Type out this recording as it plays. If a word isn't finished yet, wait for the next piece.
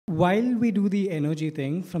While we do the energy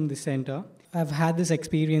thing from the center, I've had these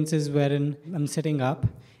experiences wherein I'm sitting up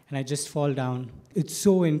and I just fall down. It's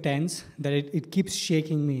so intense that it keeps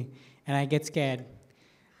shaking me and I get scared.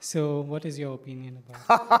 So what is your opinion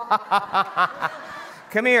about it?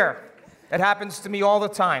 Come here. It happens to me all the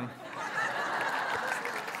time.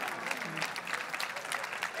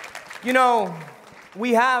 You know,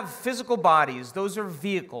 we have physical bodies. Those are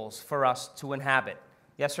vehicles for us to inhabit.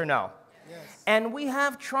 Yes or no? Yes. And we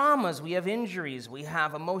have traumas, we have injuries, we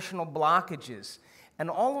have emotional blockages. And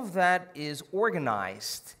all of that is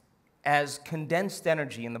organized as condensed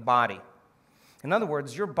energy in the body. In other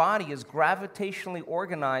words, your body is gravitationally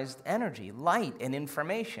organized energy, light and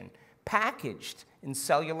information, packaged in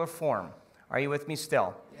cellular form. Are you with me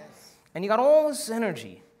still? Yes. And you got all this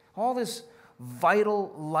energy, all this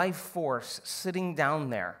vital life force sitting down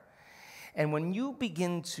there. And when you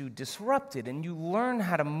begin to disrupt it and you learn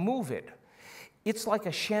how to move it, it's like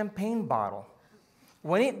a champagne bottle.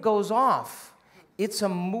 When it goes off, it's a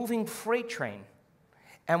moving freight train.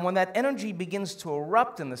 And when that energy begins to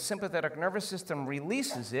erupt and the sympathetic nervous system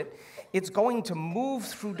releases it, it's going to move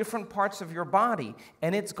through different parts of your body,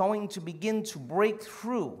 and it's going to begin to break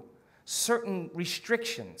through certain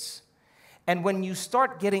restrictions. And when you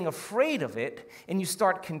start getting afraid of it and you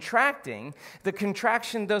start contracting, the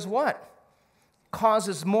contraction does what?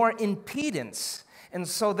 Causes more impedance. And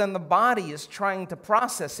so then the body is trying to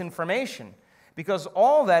process information because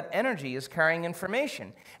all that energy is carrying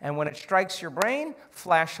information. And when it strikes your brain,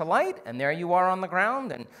 flash a light, and there you are on the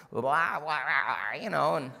ground, and blah, blah, blah, you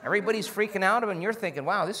know, and everybody's freaking out, and you're thinking,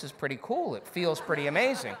 wow, this is pretty cool. It feels pretty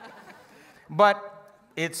amazing. But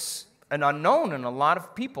it's an unknown, and a lot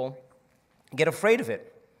of people get afraid of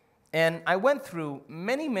it. And I went through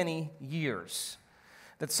many, many years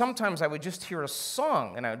that sometimes I would just hear a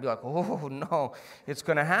song, and I would be like, oh, no, it's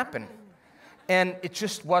going to happen. And it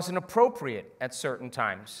just wasn't appropriate at certain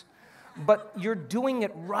times. But you're doing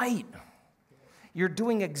it right. You're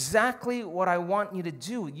doing exactly what I want you to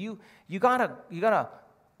do. You got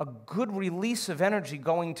a good release of energy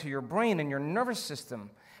going to your brain, and your nervous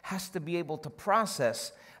system has to be able to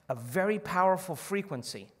process a very powerful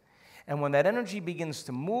frequency. And when that energy begins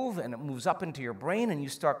to move and it moves up into your brain and you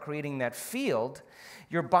start creating that field,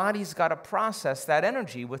 your body's got to process that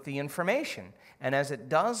energy with the information. And as it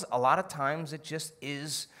does, a lot of times it just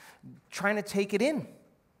is trying to take it in.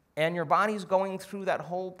 And your body's going through that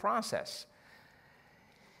whole process.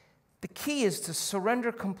 The key is to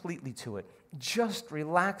surrender completely to it. Just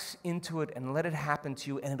relax into it and let it happen to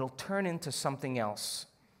you, and it'll turn into something else.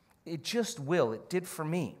 It just will. It did for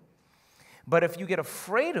me. But if you get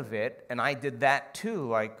afraid of it, and I did that too,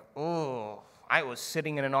 like, oh, I was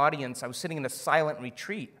sitting in an audience, I was sitting in a silent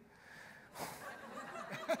retreat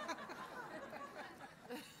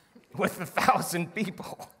with 1,000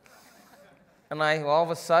 people. And all of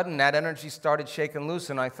a sudden, that energy started shaking loose,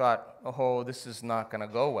 and I thought, oh, this is not going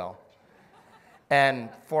to go well. And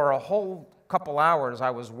for a whole couple hours, I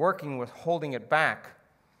was working with holding it back.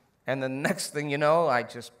 And the next thing you know, I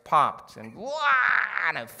just popped, and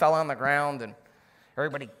I fell on the ground, and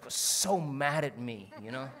everybody was so mad at me,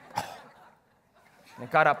 you know. And I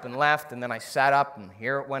got up and left, and then I sat up, and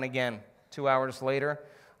here it went again. 2 hours later,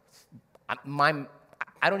 I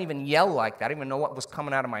don't even yell like that. I don't even know what was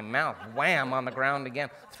coming out of my mouth. Wham, on the ground again.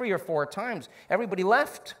 3 or 4 times. Everybody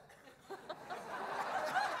left.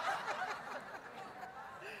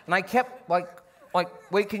 And I kept, like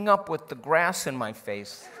waking up with the grass in my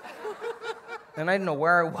face. And I didn't know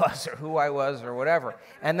where I was or who I was or whatever.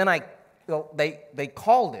 And then they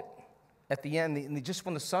called it at the end, just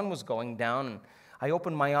when the sun was going down. And I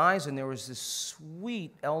opened my eyes, and there was this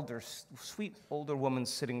sweet older woman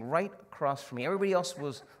sitting right across from me. Everybody else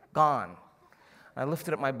was gone. I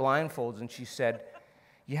lifted up my blindfolds, and she said,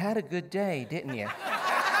 "You had a good day, didn't you?"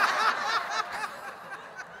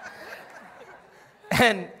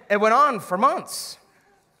 And it went on for months.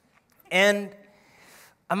 And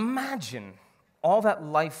imagine all that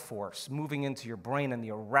life force moving into your brain and the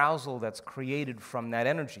arousal that's created from that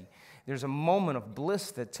energy. There's a moment of bliss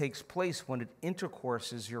that takes place when it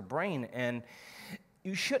intercourses your brain, and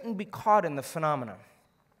you shouldn't be caught in the phenomena.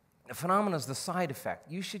 The phenomena is the side effect.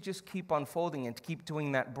 You should just keep unfolding and keep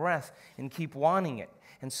doing that breath and keep wanting it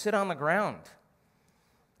and sit on the ground.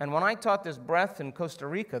 And when I taught this breath in Costa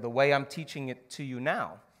Rica, the way I'm teaching it to you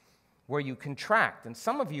now, where you contract, and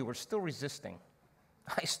some of you were still resisting.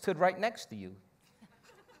 I stood right next to you.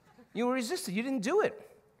 You were resisting. You didn't do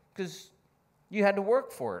it because you had to work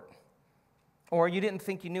for it. Or you didn't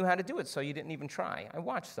think you knew how to do it, so you didn't even try. I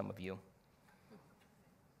watched some of you.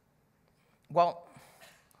 Well,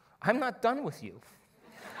 I'm not done with you.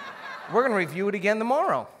 We're going to review it again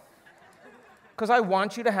tomorrow. because I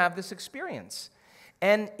want you to have this experience.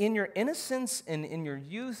 And in your innocence and in your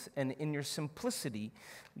youth and in your simplicity,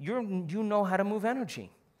 you know how to move energy.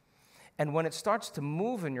 And when it starts to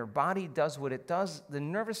move and your body does what it does, the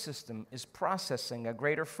nervous system is processing a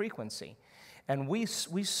greater frequency. And we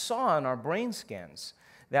saw in our brain scans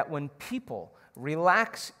that when people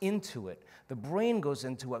relax into it, the brain goes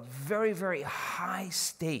into a very, very high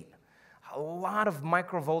state, a lot of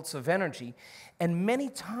microvolts of energy, and many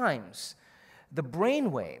times the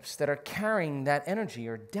brain waves that are carrying that energy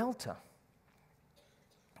are delta,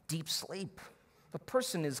 deep sleep. The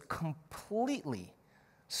person is completely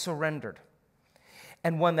surrendered.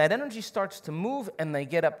 And when that energy starts to move and they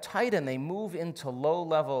get uptight and they move into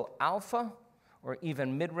low-level alpha or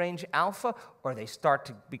even mid-range alpha, or they start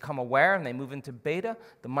to become aware and they move into beta,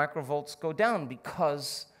 the microvolts go down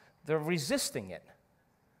because they're resisting it.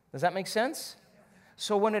 Does that make sense?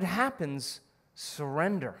 So when it happens,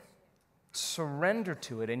 surrender. Surrender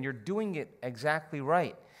to it, and you're doing it exactly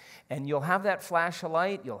right. And you'll have that flash of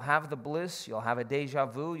light, you'll have the bliss, you'll have a deja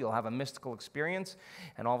vu, you'll have a mystical experience,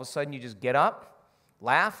 and all of a sudden you just get up,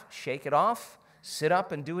 laugh, shake it off, sit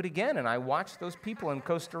up and do it again. And I watched those people in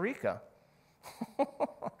Costa Rica.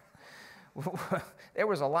 There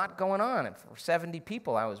was a lot going on. And for 70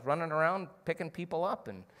 people, I was running around picking people up.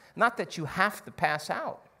 And not that you have to pass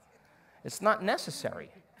out. It's not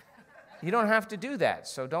necessary. You don't have to do that,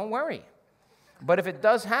 so don't worry. But if it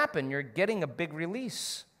does happen, you're getting a big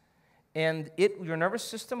release. And your nervous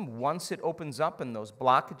system, once it opens up and those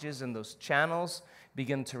blockages and those channels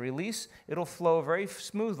begin to release, it'll flow very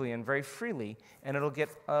smoothly and very freely, and it'll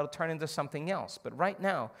turn into something else. But right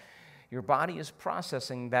now, your body is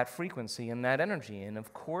processing that frequency and that energy. And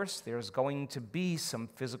of course, there's going to be some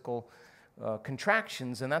physical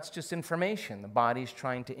contractions, and that's just information the body's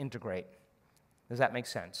trying to integrate. Does that make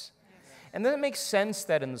sense? And then it makes sense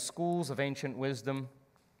that in the schools of ancient wisdom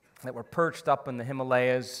that were perched up in the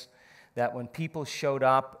Himalayas, that when people showed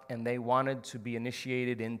up and they wanted to be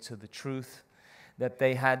initiated into the truth, that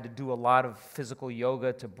they had to do a lot of physical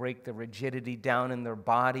yoga to break the rigidity down in their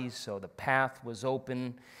bodies so the path was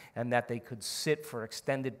open, and that they could sit for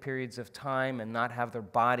extended periods of time and not have their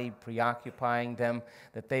body preoccupying them,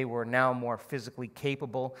 that they were now more physically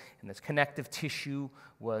capable, and this connective tissue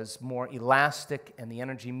was more elastic and the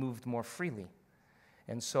energy moved more freely.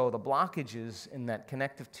 And so the blockages in that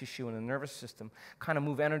connective tissue and the nervous system kind of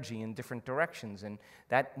move energy in different directions, and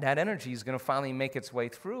that energy is going to finally make its way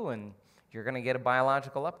through, and you're going to get a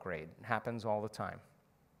biological upgrade. It happens all the time.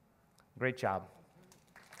 Great job.